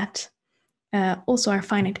that also are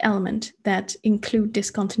finite element that include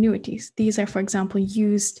discontinuities. These are, for example,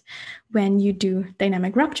 used when you do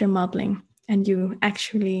dynamic rupture modeling and you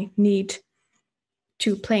actually need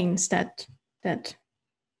two planes that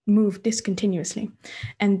move discontinuously.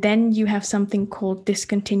 And then you have something called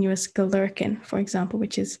discontinuous Galerkin, for example,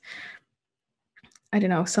 which is, I don't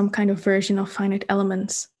know, some kind of version of finite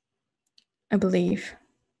elements, I believe,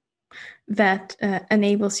 that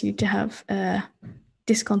enables you to have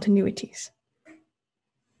discontinuities.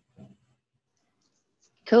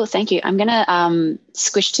 Cool, thank you. I'm going to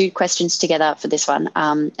squish two questions together for this one.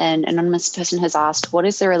 An anonymous person has asked, what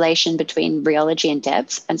is the relation between rheology and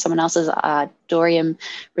depth? And someone else's, Dorium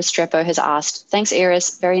Restrepo, has asked, thanks,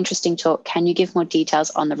 Iris, very interesting talk. Can you give more details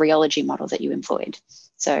on the rheology model that you employed?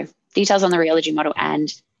 So details on the rheology model and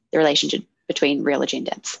the relationship between rheology and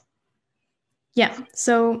depth. Yeah,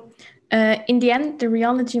 so in the end, the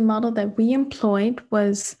rheology model that we employed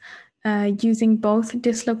was using both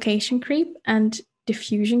dislocation creep and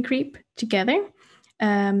diffusion creep together.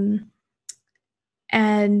 So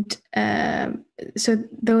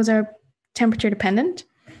those are temperature dependent.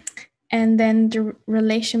 And then the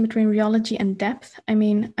relation between rheology and depth, I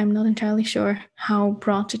mean, I'm not entirely sure how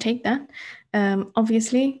broad to take that.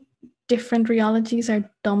 Obviously, different rheologies are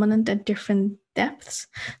dominant at different depths.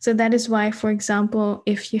 So that is why, for example,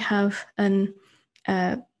 if you have a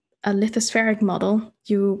lithospheric model,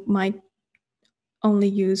 you might only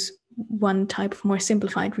use one type of more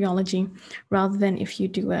simplified rheology rather than if you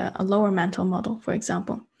do a lower mantle model, for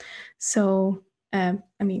example. So, I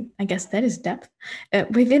mean, I guess that is depth.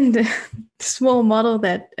 Within the small model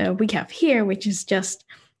that we have here, which is just,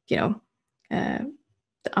 the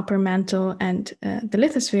upper mantle and the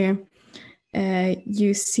lithosphere,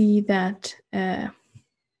 you see that,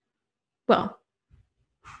 well,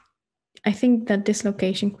 I think that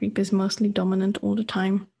dislocation creep is mostly dominant all the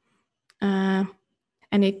time.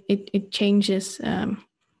 And it changes,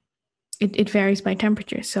 it varies by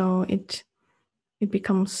temperature. So it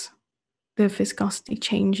becomes, the viscosity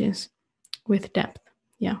changes with depth.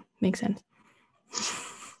 Yeah, makes sense.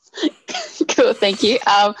 Cool, thank you.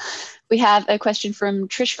 We have a question from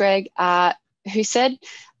Trish Gregg, who said,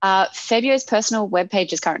 Fabio's personal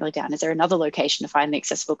webpage is currently down. Is there another location to find the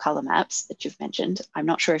accessible color maps that you've mentioned? I'm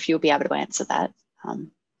not sure if you'll be able to answer that.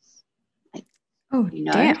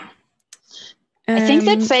 Damn. I think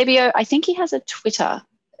that Fabio, I think he has a Twitter.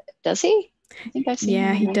 Does he? I think I've seen him.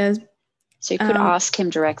 Yeah, he does. So you could ask him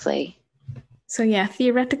directly. So yeah,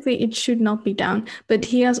 theoretically it should not be down, but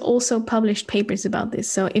he has also published papers about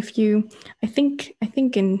this. So if you, I think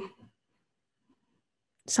in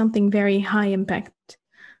something very high impact,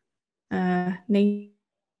 Nature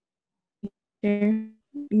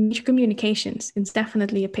Communications, it's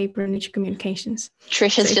definitely a paper in Nature Communications.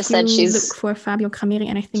 Trish has just said she's look for Fabio Crameri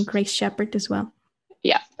and I think Grace Shepard as well.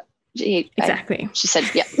 Yeah. Exactly. She said,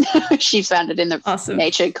 yeah, she found it in the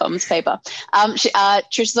Nature Comms paper.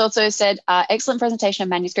 Trish has also said, excellent presentation of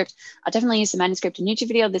manuscript. I'll definitely use the manuscript in YouTube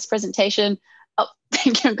video of this presentation. Oh,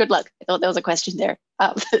 thank you. Good luck. I thought there was a question there.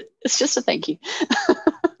 It's just a thank you.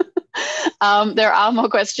 There are more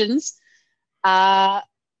questions.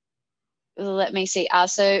 Let me see.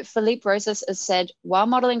 So Philippe Rosas has said, while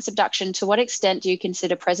modeling subduction, to what extent do you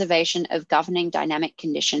consider preservation of governing dynamic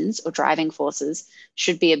conditions or driving forces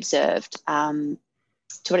should be observed?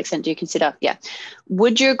 to what extent do you consider,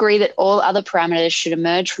 would you agree that all other parameters should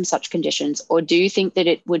emerge from such conditions, or do you think that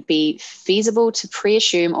it would be feasible to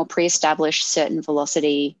pre-assume or pre-establish certain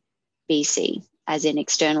velocity BC, as in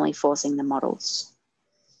externally forcing the models?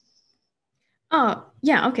 Oh,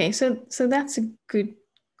 yeah, okay. So that's a good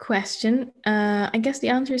question. I guess the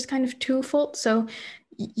answer is kind of twofold. So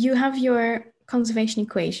you have your conservation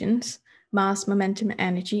equations, mass, momentum,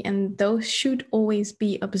 energy, and those should always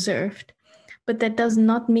be observed. But that does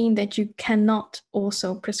not mean that you cannot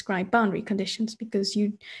also prescribe boundary conditions, because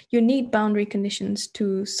you need boundary conditions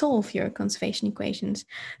to solve your conservation equations,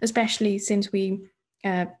 especially since we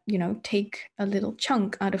take a little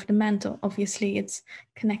chunk out of the mantle. Obviously, it's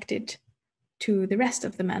connected to the rest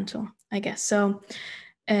of the mantle, I guess. So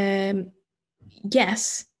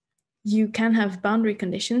yes, you can have boundary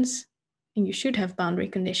conditions, and you should have boundary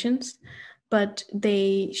conditions, but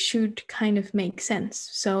they should kind of make sense.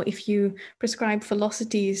 So if you prescribe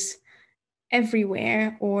velocities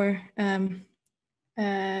everywhere, or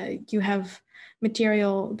you have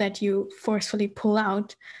material that you forcefully pull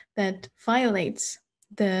out that violates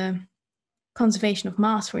the conservation of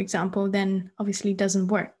mass, for example, then obviously it doesn't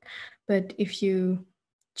work. But if you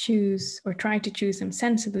choose or try to choose them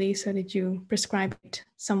sensibly, so that you prescribe it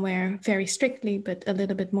somewhere very strictly, but a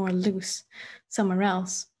little bit more loose somewhere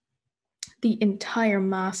else, the entire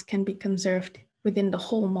mass can be conserved within the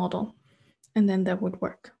whole model, and then that would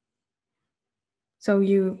work. So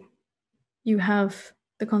you have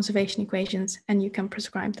the conservation equations, and you can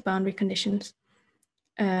prescribe the boundary conditions.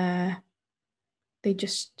 They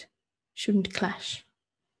just shouldn't clash.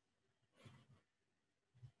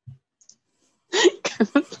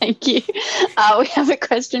 Thank you. We have a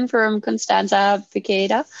question from Constanza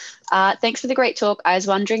Piqueda. Thanks for the great talk. I was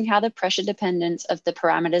wondering how the pressure dependence of the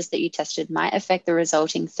parameters that you tested might affect the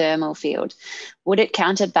resulting thermal field. Would it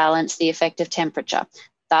counterbalance the effect of temperature?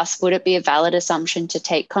 Thus, would it be a valid assumption to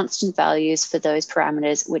take constant values for those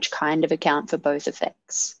parameters, which kind of account for both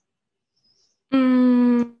effects?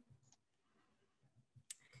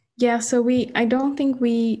 Yeah, so I don't think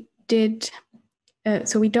we did.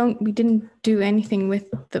 We didn't do anything with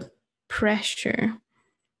the pressure,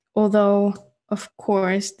 although of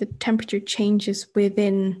course the temperature changes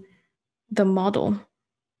within the model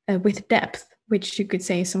with depth, which you could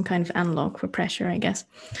say is some kind of analog for pressure, I guess.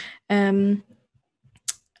 How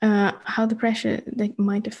the pressure that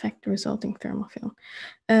might affect the resulting thermal field.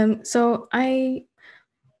 So I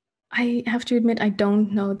have to admit, I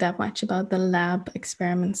don't know that much about the lab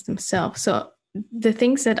experiments themselves. So the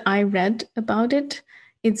things that I read about it,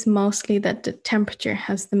 it's mostly that the temperature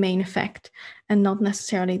has the main effect and not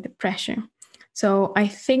necessarily the pressure. So I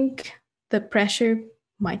think the pressure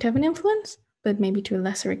might have an influence, but maybe to a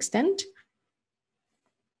lesser extent.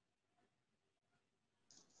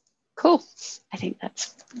 Cool. I think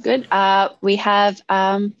that's good. We have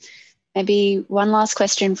maybe one last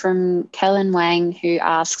question from Kellen Wang, who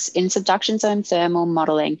asks, in subduction zone thermal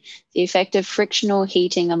modeling, the effect of frictional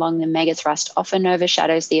heating along the megathrust often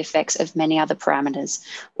overshadows the effects of many other parameters.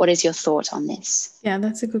 What is your thought on this? Yeah,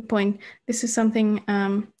 that's a good point. This is something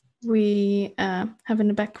we have in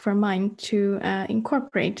the back of our mind to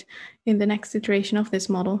incorporate in the next iteration of this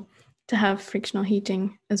model, to have frictional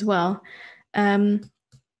heating as well.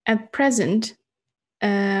 At present,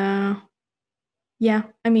 yeah,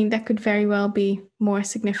 I mean, that could very well be more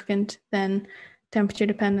significant than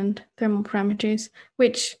temperature-dependent thermal parameters,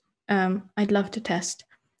 which I'd love to test.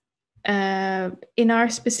 In our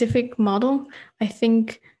specific model, I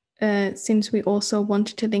think since we also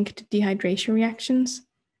wanted to link to dehydration reactions,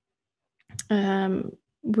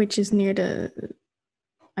 which is near the,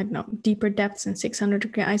 I don't know, deeper depths in 600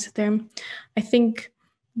 degree isotherm, I think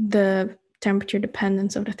the temperature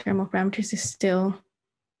dependence of the thermal parameters is still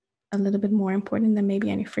a little bit more important than maybe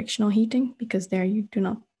any frictional heating, because there you do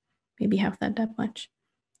not maybe have that much.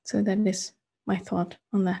 So that is my thought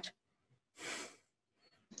on that.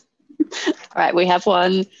 All right, we have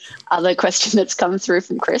one other question that's come through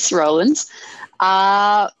from Chris Rowlands.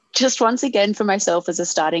 Just once again, for myself as a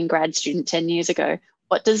starting grad student 10 years ago,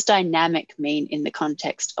 what does dynamic mean in the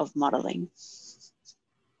context of modeling?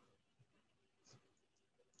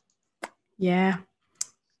 Yeah.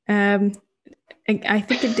 I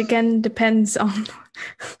think it again depends on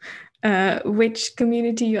which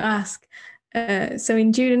community you ask. So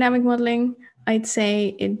in geodynamic modeling, I'd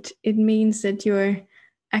say it means that you're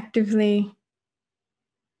actively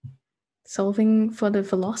solving for the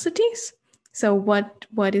velocities. So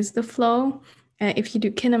what is the flow? If you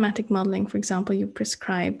do kinematic modeling, for example, you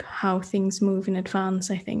prescribe how things move in advance,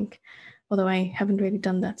 I think, although I haven't really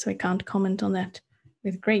done that, so I can't comment on that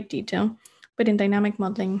with great detail. But in dynamic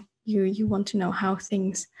modeling, you want to know how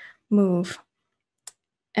things move.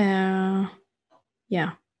 Yeah.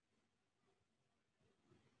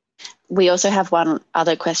 We also have one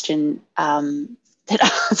other question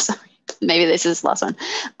sorry, maybe this is the last one.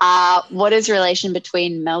 What is relation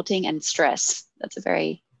between melting and stress? That's a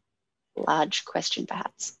very large question,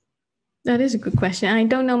 perhaps. That is a good question. I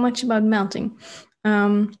don't know much about melting.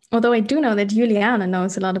 Although I do know that Juliana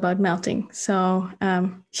knows a lot about melting. So,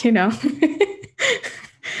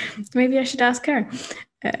 maybe I should ask her.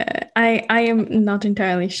 I am not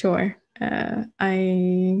entirely sure.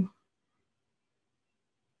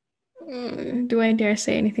 Do I dare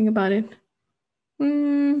say anything about it?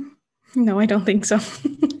 No, I don't think so.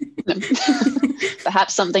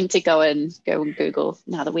 Perhaps something to go and Google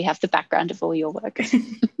now that we have the background of all your work.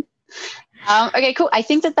 Okay, cool. I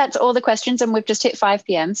think that's all the questions, and we've just hit 5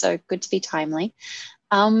 p.m., so good to be timely.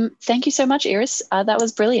 Thank you so much, Iris. That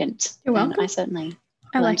was brilliant. You're welcome. And I certainly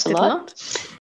liked it a lot.